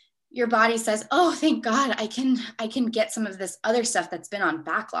 your body says, oh, thank God, I can get some of this other stuff that's been on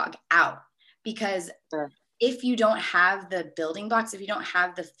backlog out. Because if you don't have the building blocks, if you don't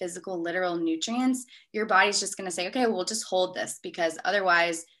have the physical, literal nutrients, your body's just going to say, okay, we'll just hold this, because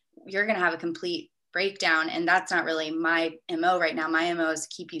otherwise you're going to have a complete breakdown. And that's not really my MO right now. My MO is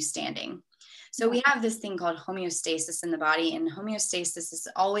keep you standing. So we have this thing called homeostasis in the body, and homeostasis is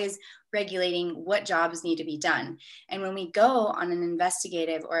always regulating what jobs need to be done. And when we go on an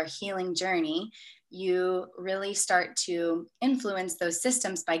investigative or a healing journey, you really start to influence those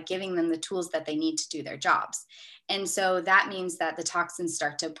systems by giving them the tools that they need to do their jobs. And so that means that the toxins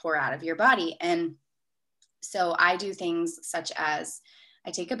start to pour out of your body. And so I do things such as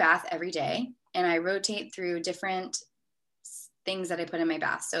I take a bath every day, and I rotate through different things that I put in my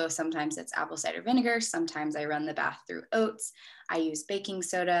bath. So sometimes it's apple cider vinegar. Sometimes I run the bath through oats. I use baking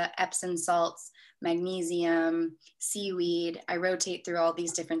soda, Epsom salts, magnesium, seaweed. I rotate through all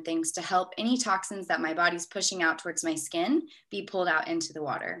these different things to help any toxins that my body's pushing out towards my skin be pulled out into the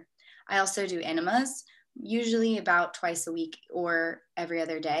water. I also do enemas, usually about twice a week or every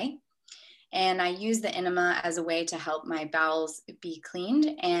other day. And I use the enema as a way to help my bowels be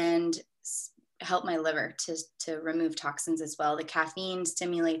cleaned and help my liver to remove toxins as well. The caffeine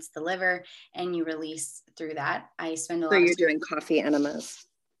stimulates the liver, and you release through that. I spend a lot of time. So you're doing coffee enemas.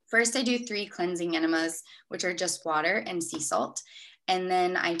 First, I do 3 cleansing enemas, which are just water and sea salt. And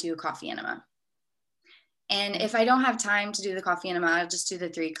then I do a coffee enema. And if I don't have time to do the coffee enema, I'll just do the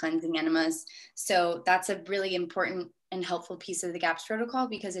 3 cleansing enemas. So that's a really important and helpful piece of the GAPS protocol,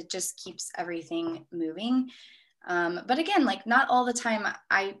 because it just keeps everything moving. But again, like not all the time,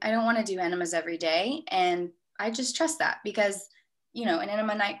 I don't want to do enemas every day. And I just trust that, because, an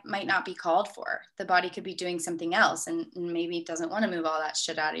enema might not be called for. The body could be doing something else, and maybe it doesn't want to move all that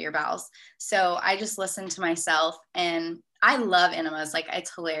shit out of your bowels. So I just listen to myself, and I love enemas. Like,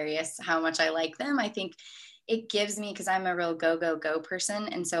 it's hilarious how much I like them. I think it gives me, because I'm a real go, go, go person.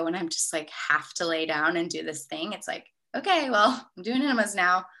 And so when I'm just like have to lay down and do this thing, it's like, okay, well, I'm doing enemas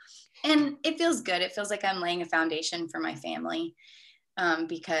now. And it feels good. It feels like I'm laying a foundation for my family,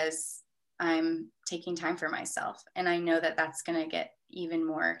 because I'm taking time for myself. And I know that that's going to get even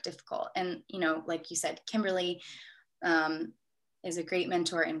more difficult. And, like you said, Kimberly is a great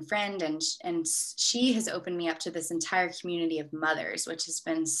mentor and friend. And she has opened me up to this entire community of mothers, which has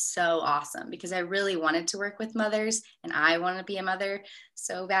been so awesome, because I really wanted to work with mothers, and I want to be a mother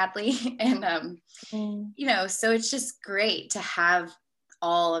so badly. And, so it's just great to have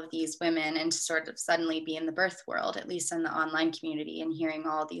all of these women and to sort of suddenly be in the birth world, at least in the online community, and hearing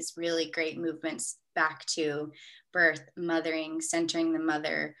all these really great movements back to birth, mothering, centering the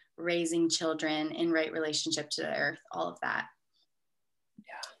mother, raising children in right relationship to the earth, all of that.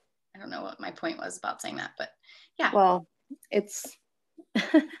 Yeah. I don't know what my point was about saying that, but yeah. Well, it's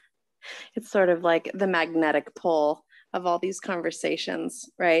it's sort of like the magnetic pull of all these conversations,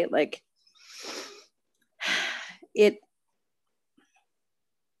 right? Like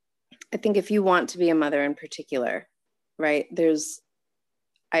I think if you want to be a mother in particular, right,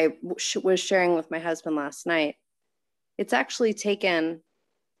 I was sharing with my husband last night, it's actually taken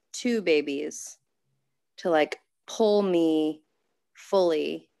 2 babies to like pull me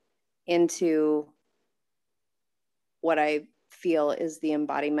fully into what I feel is the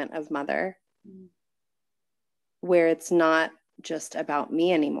embodiment of mother, where it's not just about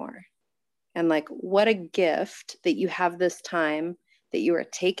me anymore. And like, what a gift that you have this time that you are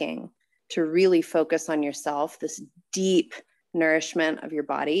taking to really focus on yourself, this deep nourishment of your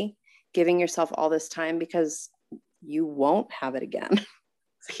body, giving yourself all this time, because you won't have it again,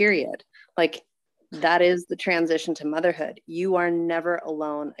 period. Like, that is the transition to motherhood. You are never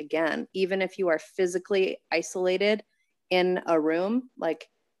alone again. Even if you are physically isolated in a room, like,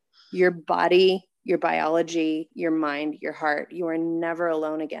 your body, your biology, your mind, your heart, you are never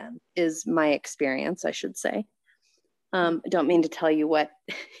alone again, is my experience, I should say. I don't mean to tell you what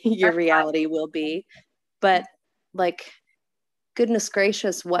your reality will be, but like, goodness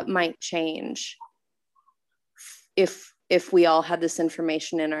gracious, what might change if we all had this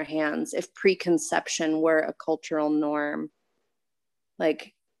information in our hands, if preconception were a cultural norm,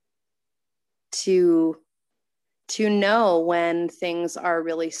 like, to know when things are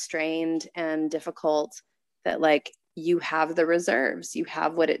really strained and difficult, that like, you have the reserves, you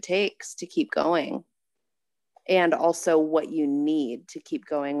have what it takes to keep going, and also what you need to keep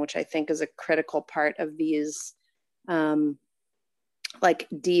going, which I think is a critical part of these like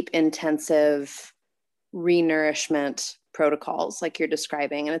deep, intensive renourishment protocols like you're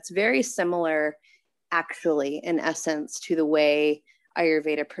describing. And it's very similar, actually, in essence, to the way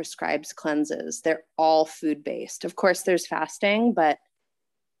Ayurveda prescribes cleanses. They're all food-based. Of course, there's fasting, but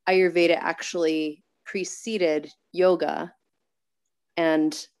Ayurveda actually preceded yoga.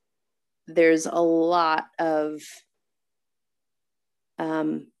 And there's a lot of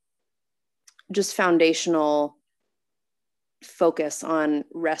just foundational focus on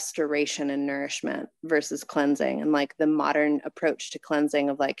restoration and nourishment versus cleansing, and like the modern approach to cleansing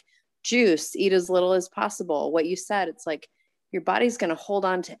of like, juice, eat as little as possible. What you said, it's like your body's going to hold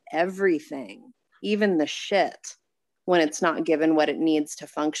on to everything, even the shit, when it's not given what it needs to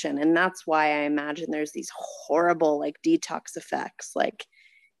function. And that's why I imagine there's these horrible like detox effects. Like,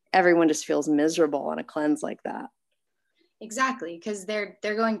 everyone just feels miserable on a cleanse like that. Exactly, because they're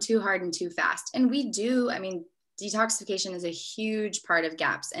going too hard and too fast. And we do, I mean, detoxification is a huge part of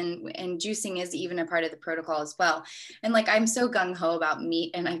GAPS, and juicing is even a part of the protocol as well. And like, I'm so gung-ho about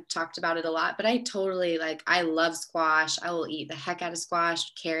meat, and I've talked about it a lot, but I totally, like, I love squash. I will eat the heck out of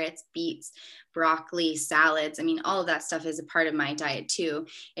squash, carrots, beets, broccoli, salads. I mean, all of that stuff is a part of my diet too.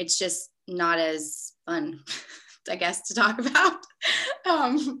 It's just not as fun, I guess, to talk about.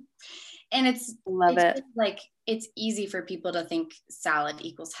 And it's like, it's easy for people to think salad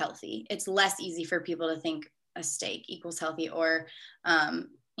equals healthy. It's less easy for people to think a steak equals healthy, or,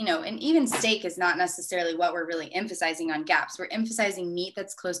 you know, and even steak is not necessarily what we're really emphasizing on GAPS. We're emphasizing meat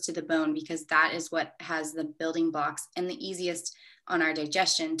that's close to the bone, because that is what has the building blocks and the easiest on our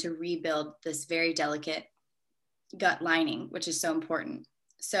digestion to rebuild this very delicate gut lining, which is so important.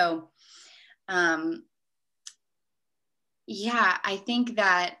 So, yeah, I think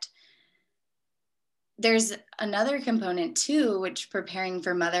that there's another component too, which preparing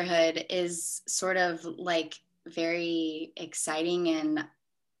for motherhood is sort of like very exciting. And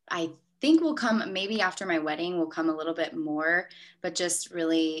I think will come maybe after my wedding, will come a little bit more, but just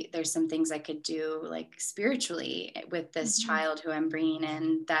really, there's some things I could do like spiritually with this child who I'm bringing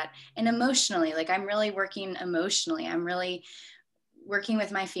in, that, and emotionally, like, I'm really working emotionally. I'm really working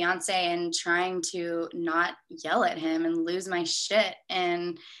with my fiance and trying to not yell at him and lose my shit.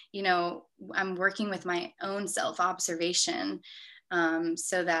 And, you know, I'm working with my own self-observation,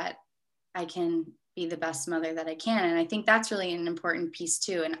 so that I can be the best mother that I can. And I think that's really an important piece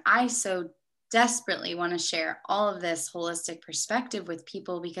too. And I so desperately want to share all of this holistic perspective with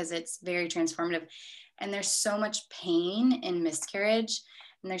people, because it's very transformative. And there's so much pain in miscarriage,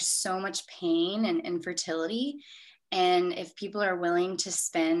 and there's so much pain in infertility. And if people are willing to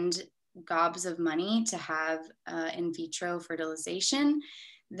spend gobs of money to have in vitro fertilization,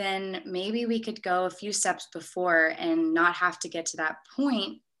 then maybe we could go a few steps before and not have to get to that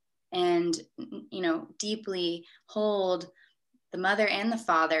point, and, you know, deeply hold the mother and the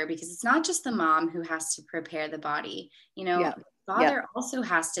father, because it's not just the mom who has to prepare the body. You know, Yeah. the father also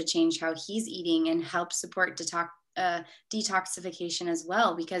has to change how he's eating and help support detoxification as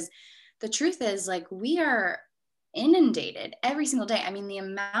well, because the truth is, like, we are inundated every single day. I mean, the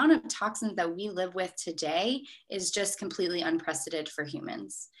amount of toxins that we live with today is just completely unprecedented for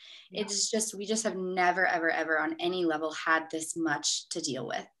humans. Yeah. It's just, we just have never, ever, ever on any level had this much to deal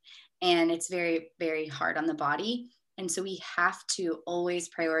with. And it's very, very hard on the body. And so we have to always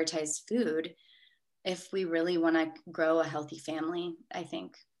prioritize food if we really want to grow a healthy family, I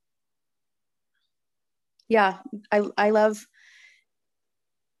think. Yeah, I love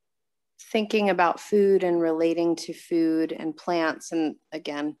thinking about food and relating to food and plants, and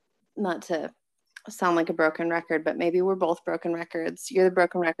again, not to sound like a broken record, but maybe we're both broken records. You're the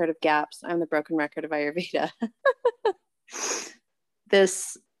broken record of GAPS. I'm the broken record of Ayurveda.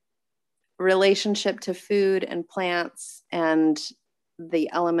 This relationship to food and plants and the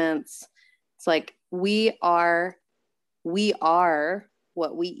elements, it's like we are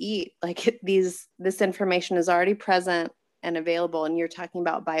what we eat. Like this information is already present and available, and you're talking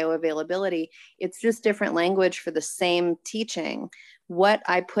about bioavailability. It's just different language for the same teaching. What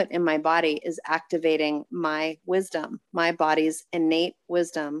I put in my body is activating my wisdom, my body's innate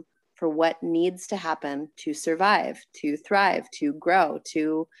wisdom for what needs to happen to survive, to thrive, to grow,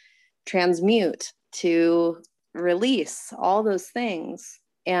 to transmute, to release, all those things.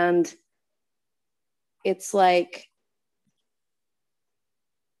 And it's like,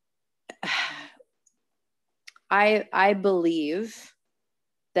 I believe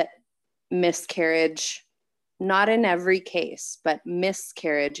that miscarriage, not in every case, but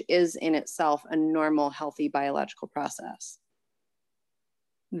miscarriage is in itself a normal, healthy biological process.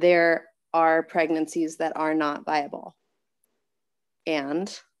 There are pregnancies that are not viable.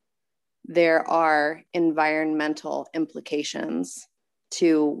 And there are environmental implications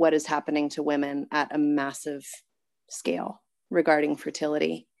to what is happening to women at a massive scale regarding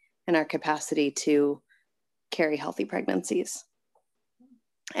fertility and our capacity to carry healthy pregnancies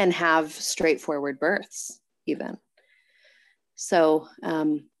and have straightforward births even. So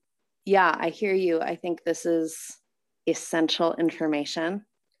yeah, I hear you. I think this is essential information.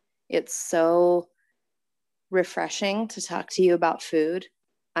 It's so refreshing to talk to you about food.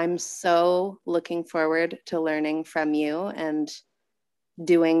 I'm so looking forward to learning from you and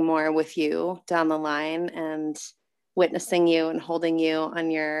doing more with you down the line and witnessing you and holding you on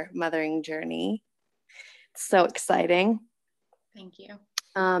your mothering journey. It's so exciting. Thank you.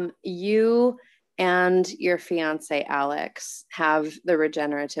 You and your fiance, Alex, have the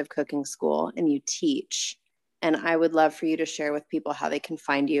Regenerative Cooking School and you teach. And I would love for you to share with people how they can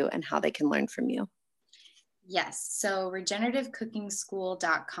find you and how they can learn from you. Yes. So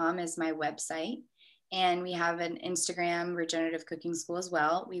regenerativeCookingSchool.com is my website. And we have an Instagram, Regenerative Cooking School, as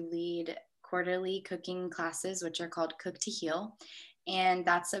well. We lead quarterly cooking classes, which are called Cook to Heal. And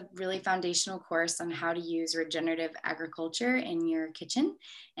that's a really foundational course on how to use regenerative agriculture in your kitchen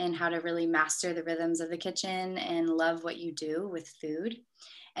and how to really master the rhythms of the kitchen and love what you do with food.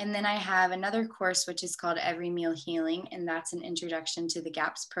 And then I have another course, which is called Every Meal Healing. And that's an introduction to the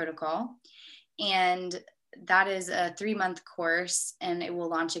GAPS protocol. And that is a 3-month course, and it will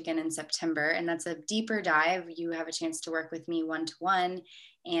launch again in September. And that's a deeper dive. You have a chance to work with me one-to-one,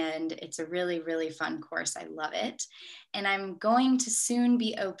 and it's a really, really fun course. I love it. And I'm going to soon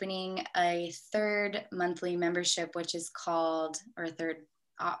be opening a 3rd monthly membership, which is called, or a 3rd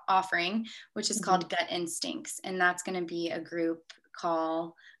offering, which is called Gut Instincts. And that's going to be a group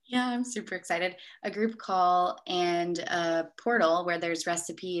call. Yeah, I'm super excited. A group call and a portal where there's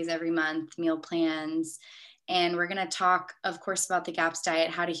recipes every month, meal plans. And we're going to talk, of course, about the GAPS diet,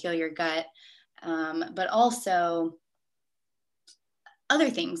 how to heal your gut, but also other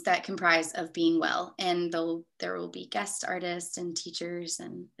things that comprise of being well. And there will be guest artists and teachers,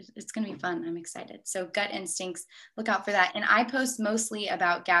 and it's going to be fun. I'm excited. So Gut Instincts, look out for that. And I post mostly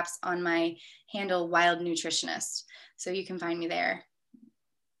about GAPS on my handle, Wild Nutritionist. So you can find me there.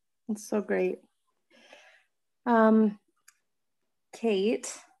 It's so great.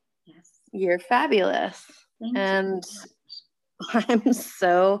 Kate, yes, you're fabulous. Thank and you. I'm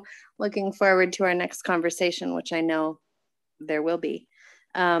so looking forward to our next conversation, which I know there will be.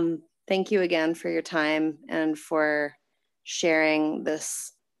 Thank you again for your time and for sharing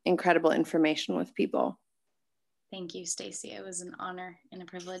this incredible information with people. Thank you, Stacy. It was an honor and a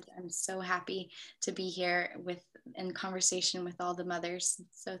privilege. I'm so happy to be here in conversation with all the mothers.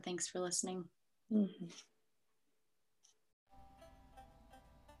 So thanks for listening. Mm-hmm.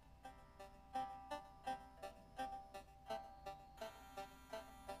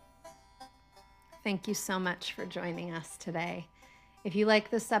 Thank you so much for joining us today. If you like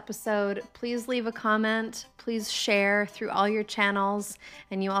this episode, please leave a comment, please share through all your channels,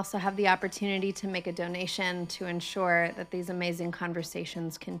 and you also have the opportunity to make a donation to ensure that these amazing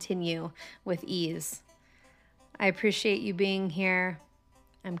conversations continue with ease. I appreciate you being here.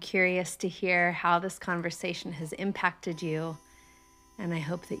 I'm curious to hear how this conversation has impacted you, and I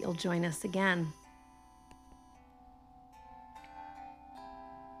hope that you'll join us again.